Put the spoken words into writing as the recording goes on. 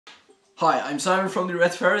Hi, I'm Simon from the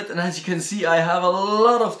Red Ferret, and as you can see I have a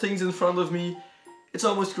lot of things in front of me. It's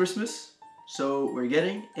almost Christmas, so we're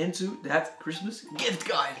getting into that Christmas gift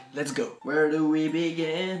guide. Let's go. Where do we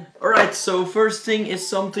begin? Alright, so first thing is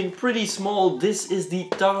something pretty small. This is the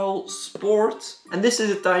Towel Sport, and this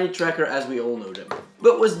is a tiny tracker as we all know them.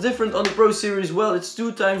 But what's different on the Pro Series? Well, it's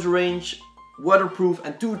 2 times range, waterproof,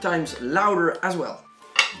 and 2 times louder as well.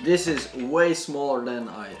 This is way smaller than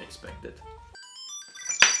I expected.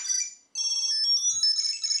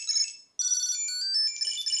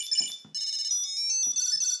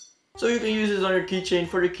 So you can use it on your keychain,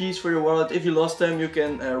 for your keys, for your wallet. If you lost them, you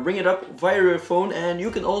can ring it up via your phone, and you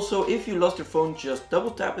can also, if you lost your phone, just double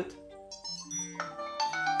tap it.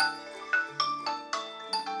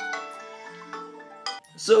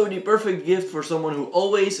 So the perfect gift for someone who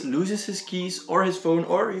always loses his keys or his phone,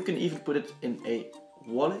 or you can even put it in a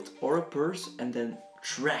wallet or a purse and then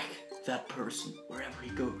track that person wherever he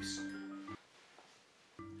goes.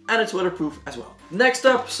 And it's waterproof as well. Next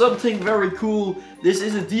up, something very cool. This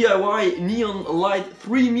is a DIY neon light,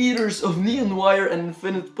 3 meters of neon wire and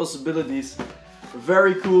infinite possibilities.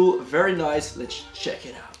 Very cool, very nice. Let's check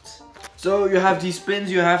it out. So you have these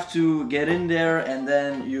pins, you have to get in there and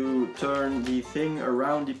then you turn the thing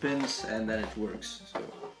around the pins and then it works. So.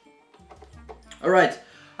 Alright,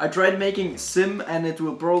 I tried making sim and it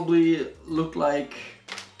will probably look like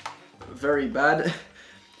very bad,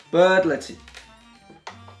 but let's see.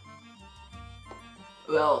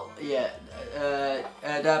 Well, yeah,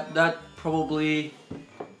 that probably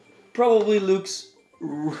looks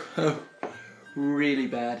really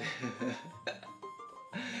bad.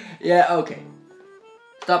 Yeah, okay.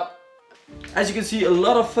 Stop. As you can see, a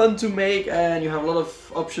lot of fun to make and you have a lot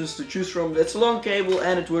of options to choose from. It's a long cable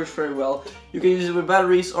and it works very well. You can use it with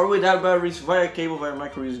batteries or without batteries, via cable, via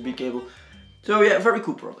micro USB cable. So yeah, very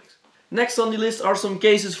cool product. Next on the list are some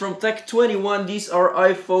cases from Tech21. These are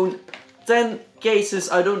iPhone 10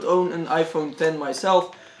 cases. I don't own an iPhone 10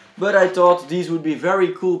 myself, but I thought these would be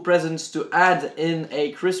very cool presents to add in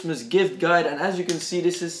a Christmas gift guide. And as you can see,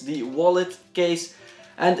 this is the wallet case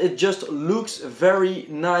and it just looks very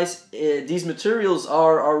nice. These materials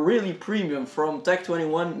are really premium from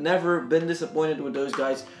Tech21. Never been disappointed with those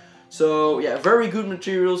guys. So yeah, very good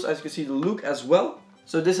materials. As you can see, the look as well.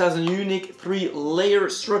 So this has a unique 3-layer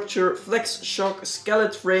structure, flex shock,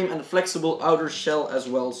 skeleton frame and flexible outer shell as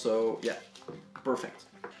well. So yeah, perfect.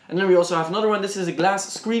 And then we also have another one. This is a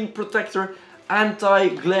glass screen protector,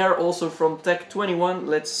 anti-glare, also from Tech21.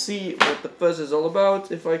 Let's see what the fuzz is all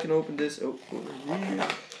about. If I can open this. Oh, over here.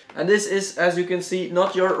 And this is, as you can see,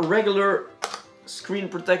 not your regular screen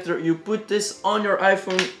protector. You put this on your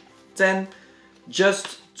iPhone 10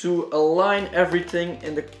 just to align everything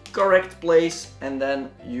in the correct place, and then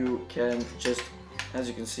you can just, as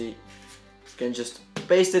you can see, you can just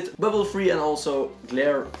paste it bubble free and also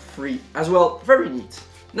glare free as well. Very neat.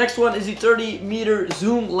 Next one is the 30-meter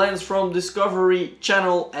zoom lens from Discovery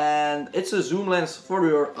Channel, and it's a zoom lens for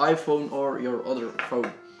your iPhone or your other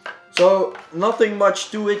phone. So nothing much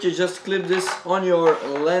to it, you just clip this on your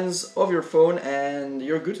lens of your phone and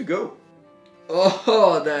you're good to go.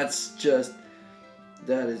 Oh, that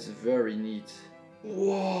is very neat.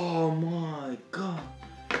 Whoa, my god.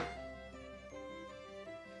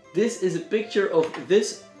 This is a picture of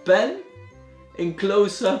this pen in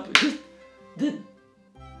close-up. Just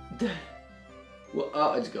well,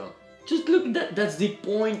 oh, it's gone. Just look at that. That's the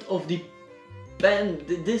point of the pen.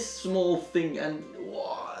 This small thing, and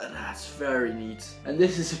wow, that's very neat. And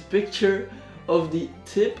this is a picture of the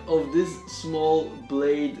tip of this small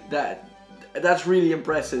blade. That's really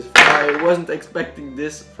impressive. I wasn't expecting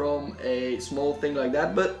this from a small thing like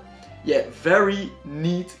that, but yeah, very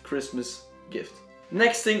neat Christmas gift.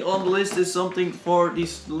 Next thing on the list is something for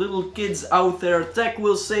these little kids out there. Tech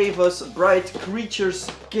Will Save Us Bright Creatures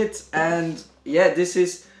kit, and yeah, this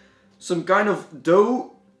is some kind of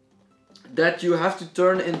dough that you have to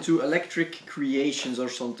turn into electric creations or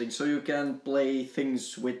something, so you can play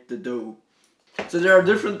things with the dough. So there are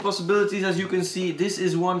different possibilities, as you can see. This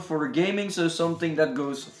is one for gaming, so something that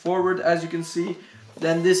goes forward, as you can see.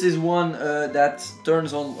 Then this is one that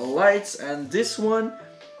turns on lights, and this one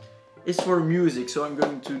is for music, so I'm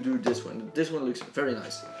going to do this one. This one looks very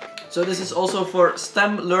nice. So this is also for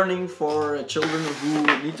STEM learning, for children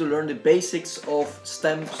who need to learn the basics of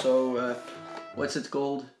STEM. So what's it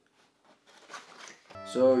called?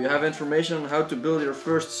 So you have information on how to build your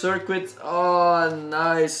first circuit. Oh,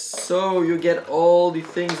 nice. So you get all the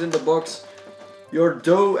things in the box. Your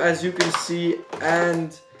dough, as you can see,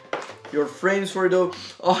 and your frames for dough.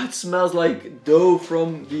 Oh, it smells like dough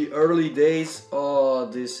from the early days. Oh,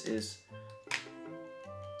 this is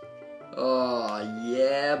Oh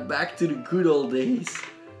yeah, back to the good old days.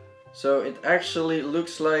 So it actually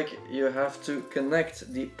looks like you have to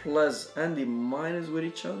connect the plus and the minus with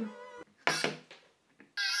each other.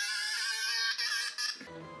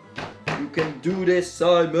 You can do this,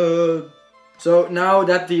 Simon! So now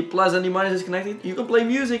that the plus and the minus is connected, you can play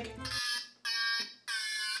music.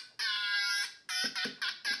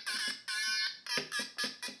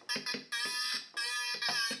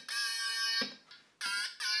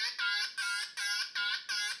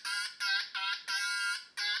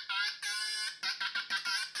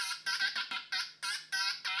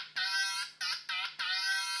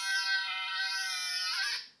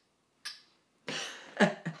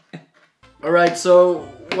 Alright, so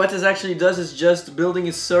what this actually does is just building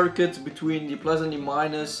a circuit between the plus and the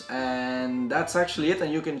minus, and that's actually it.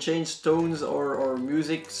 And you can change tones or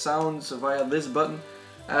music sounds via this button.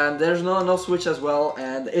 And there's an on and off switch as well,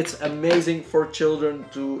 and it's amazing for children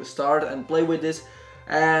to start and play with this.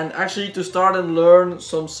 And actually to start and learn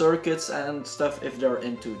some circuits and stuff if they're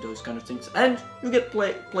into those kind of things. And you get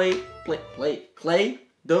Play-Doh.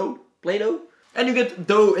 And you get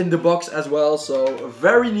dough in the box as well, so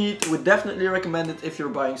very neat. Would definitely recommend it if you're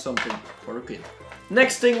buying something for a kid.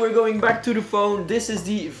 Next thing, we're going back to the phone. This is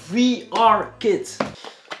the VR kit.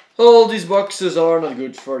 All these boxes are not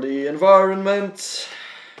good for the environment.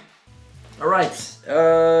 Alright,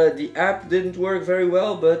 the app didn't work very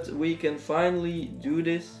well, but we can finally do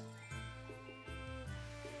this.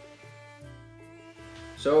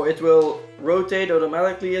 So it will rotate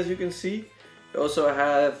automatically, as you can see. You also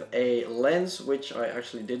have a lens, which I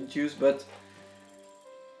actually didn't use, but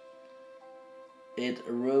it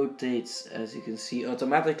rotates, as you can see,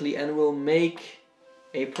 automatically and will make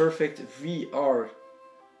a perfect VR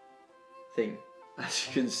thing. As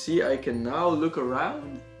you can see, I can now look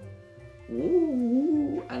around.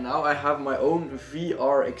 Ooh, and now I have my own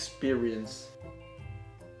VR experience.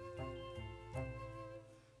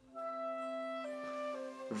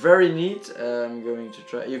 Very neat. I'm going to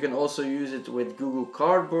try. You can also use it with Google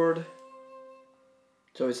Cardboard.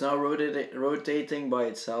 So it's now rotating by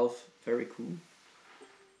itself. Very cool.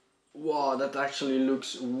 Wow, that actually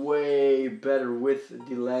looks way better with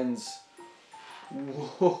the lens.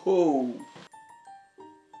 Whoa.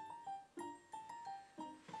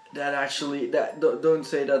 That actually, don't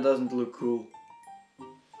say that doesn't look cool.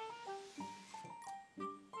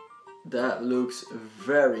 That looks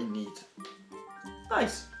very neat.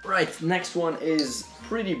 Nice. Right, next one is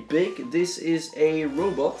pretty big. This is a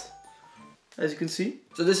robot, as you can see.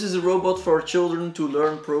 So this is a robot for children to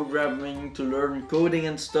learn programming, to learn coding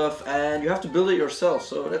and stuff, and you have to build it yourself,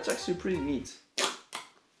 so that's actually pretty neat.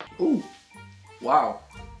 Ooh, wow.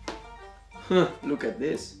 Look at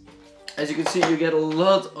this. As you can see, you get a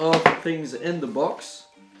lot of things in the box.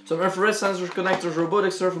 Some infrared sensors, connectors,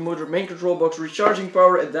 robotic servo motor, main control box, recharging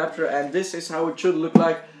power adapter, and this is how it should look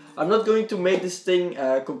like. I'm not going to make this thing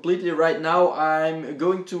completely right now. I'm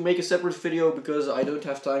going to make a separate video because I don't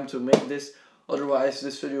have time to make this. Otherwise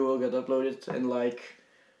this video will get uploaded in like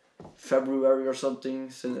February or something,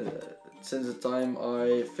 since the time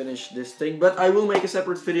I finish this thing. But I will make a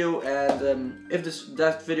separate video, and if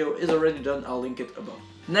that video is already done, I'll link it above.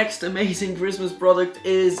 Next amazing Christmas product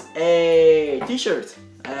is a t-shirt,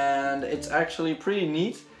 and it's actually pretty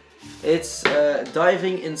neat. It's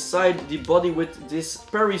diving inside the body with this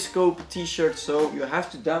periscope t-shirt, so you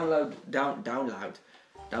have to download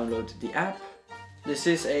the app. This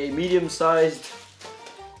is a medium-sized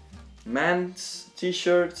man's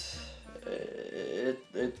t-shirt.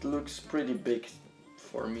 It looks pretty big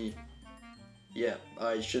for me. Yeah,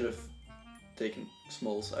 I should have taken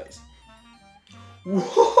small size.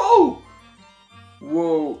 Whoa!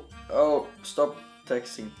 Whoa! Oh, stop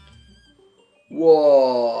texting.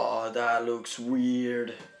 Whoa, that looks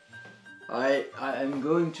weird. I'm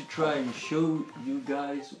going to try and show you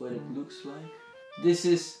guys what it looks like. This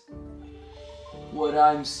is what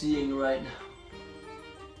I'm seeing right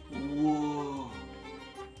now. Whoa.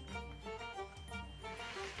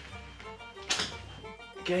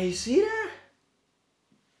 Can you see that?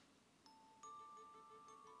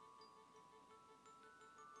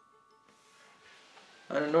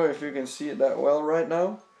 I don't know if you can see it that well right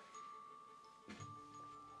now.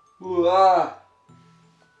 Whoa.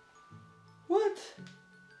 What?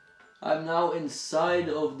 I'm now inside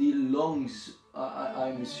of the lungs,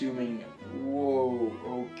 I'm assuming. Whoa,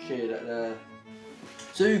 okay.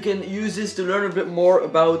 So you can use this to learn a bit more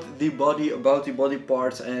about the body,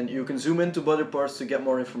 parts, and you can zoom into body parts to get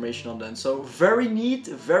more information on them. So very neat,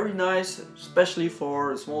 very nice, especially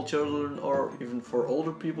for small children or even for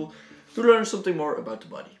older people to learn something more about the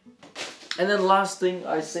body. And then last thing,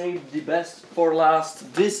 I saved the best for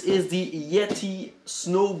last. This is the Yeti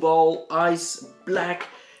Snowball Ice Black.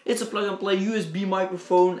 It's a plug and play USB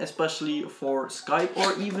microphone, especially for Skype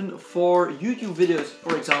or even for YouTube videos,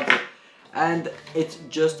 for example. And it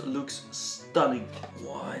just looks stunning.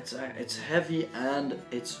 Wow, it's heavy and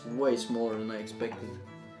it's way smaller than I expected.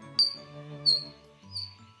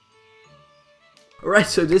 Alright,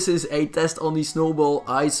 so this is a test on the Snowball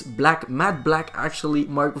Ice Black, matte black actually,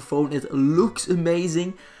 microphone. It looks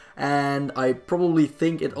amazing and I probably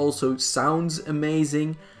think it also sounds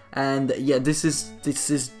amazing. And yeah, this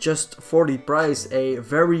is just for the price a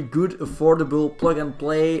very good affordable plug and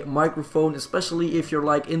play microphone, especially if you're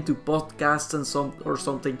like into podcasts and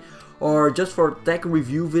something, or just for tech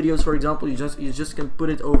review videos, for example. You just can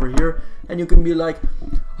put it over here and you can be like,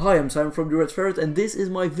 hi, I'm Simon from the Red Ferret and this is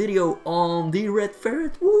my video on the Red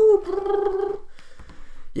Ferret. Woo!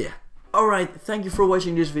 Yeah. Alright, thank you for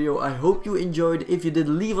watching this video. I hope you enjoyed. If you did,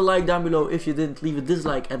 leave a like down below. If you didn't, leave a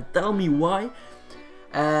dislike and tell me why.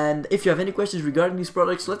 And if you have any questions regarding these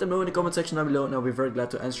products, let them know in the comment section down below and I'll be very glad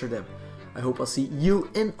to answer them. I hope I'll see you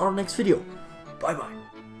in our next video. Bye bye.